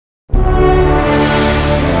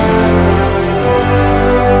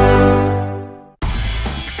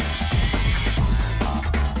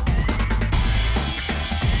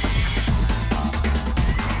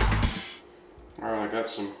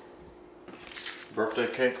Birthday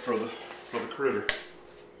cake for the critter.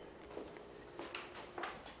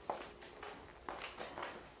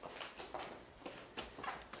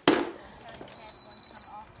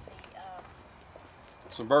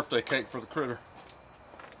 Some birthday cake for the critter.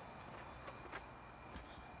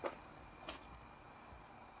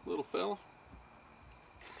 Little fella.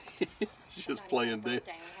 He's just playing dead.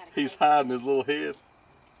 He's hiding his little head.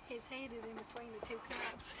 His head is in between the two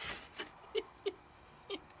cups.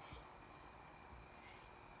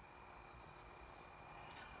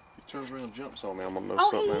 He turns around and jumps on me, I'm gonna know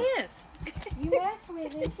Oh, something he else. is. You mess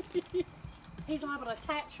with him. He's liable to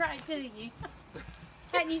attach right to you.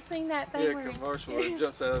 Hadn't you seen that thing? Yeah, commercial where it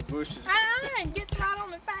jumps out of the bushes. And gets right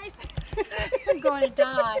on the face. I'm going to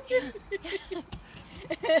die.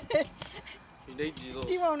 You need your little...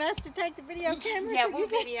 Do you want us to take the video camera? Yeah, we'll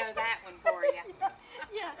video that one for you.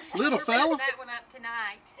 Yeah. Little We're fella. putting that one up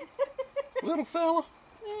tonight. Little fella.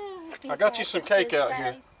 Yeah, I got you some cake out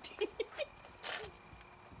here.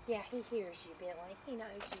 Yeah, he hears you, Billy. He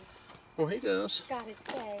knows you. Well, he does. Got his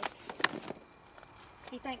cake.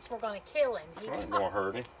 He thinks we're going to kill him. I ain't gonna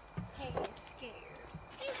hurt him. He's scared.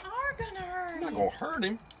 You are going to hurt I'm him. not gonna hurt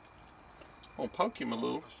him. I'm gonna poke him a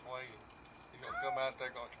little. Swinging. You're going to come out there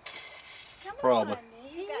going... Come Probably. on,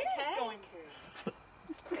 you got cake. Going to.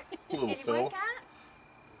 Little Did he fella. wake up?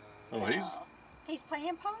 Oh, He's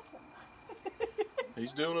playing possum.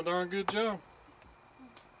 he's doing a darn good job.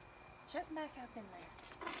 Shut him back up in there.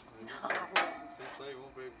 They say he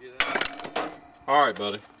won't be able to get out. All right,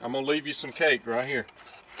 buddy. I'm gonna leave you some cake right here.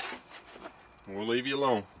 We'll leave you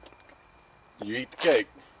alone. You eat the cake.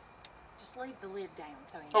 Just leave the lid down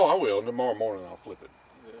so he Oh, I will. Tomorrow morning I'll flip it.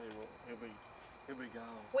 Yeah, he won't. He'll be gone.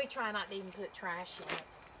 We try not to even put trash in it.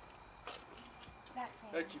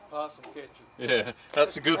 That's your possum catcher. Yeah,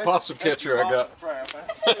 that's a good possum catcher I got.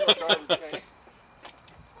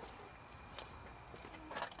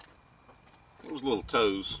 Those little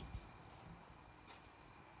toes.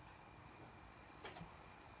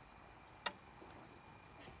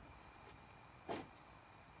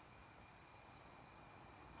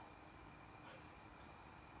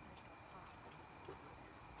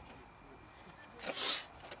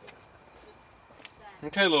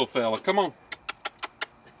 Okay, little fella, come on.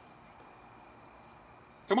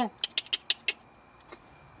 Come on.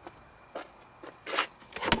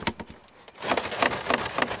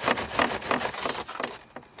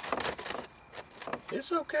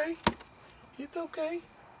 It's okay. It's okay.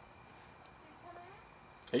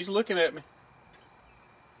 He's looking at me.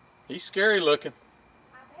 He's scary looking.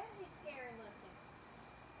 I bet he's scary looking.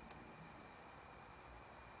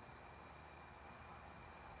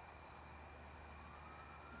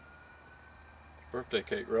 Birthday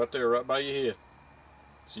cake right there, right by your head.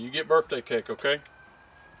 So you get birthday cake, okay?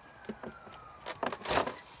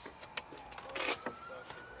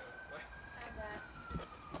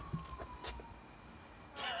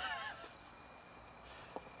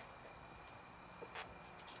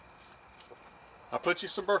 I put you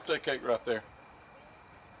some birthday cake right there.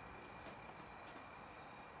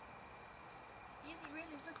 Is he really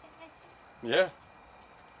looking at you? Yeah.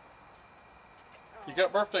 You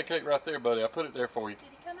got birthday cake right there, buddy. I put it there for you. Did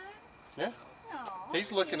he come out? Yeah. Oh,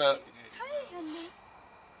 He's looking up. Hey, honey.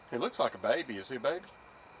 He looks like a baby. Is he a baby?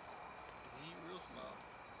 He ain't real small.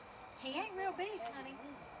 He ain't real big, honey.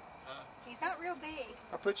 Huh? He's not real big.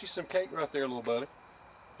 I put you some cake right there, little buddy.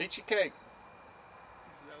 Eat your cake.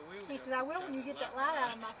 He says, I will when you get that light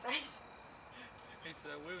out of my face. He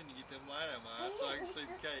said, I will when you get them light out of my eyes so I can see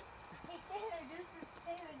the cake. He's standing there just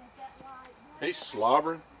staring at that light. He's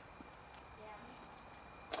slobbering.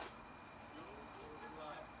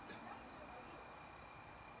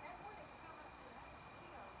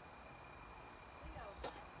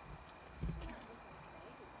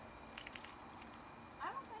 I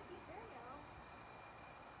don't think he's very old.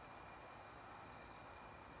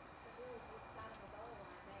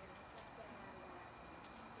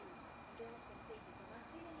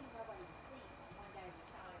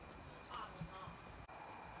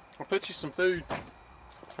 I'll put you some food.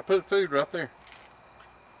 I put food right there.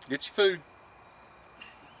 Get your food.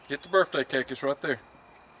 Get the birthday cake. It's right there.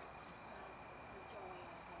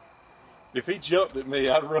 If he jumped at me,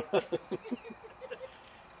 I'd run.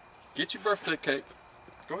 Get your birthday cake.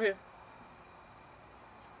 Go ahead.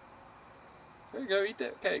 There you go. Eat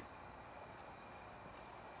that cake.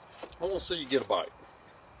 I want to see you get a bite.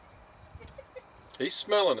 He's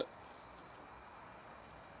smelling it.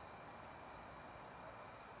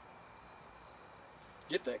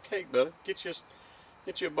 Get that cake, buddy. Get you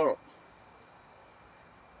a bump.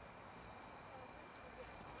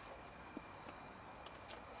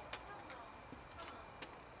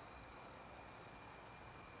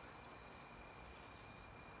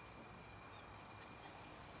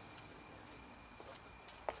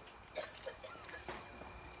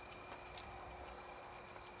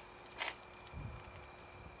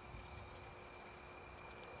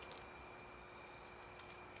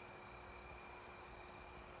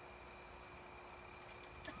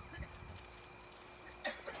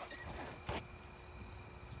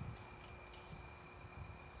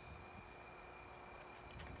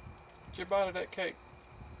 you a bite of that cake.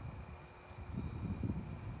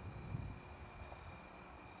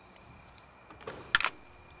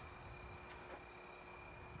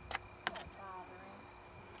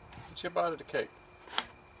 Get you a bite of the cake.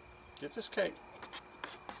 Get this cake.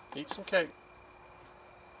 Eat some cake.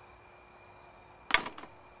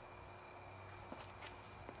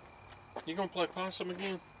 You gonna play possum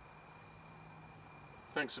again?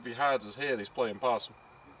 Thinks if he hides his head, he's playing possum.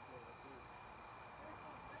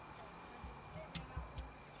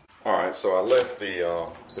 Alright, so I left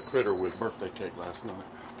the critter with birthday cake last night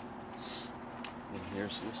in here,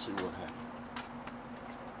 so let's see what happened.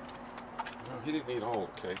 Well, he didn't eat all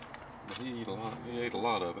the cake, but he ate a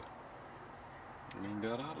lot of it. And he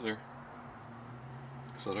got out of there.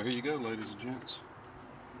 So there you go, ladies and gents.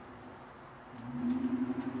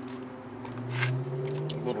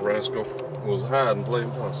 Little rascal was hiding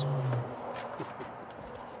playing possum.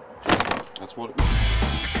 That's what it means.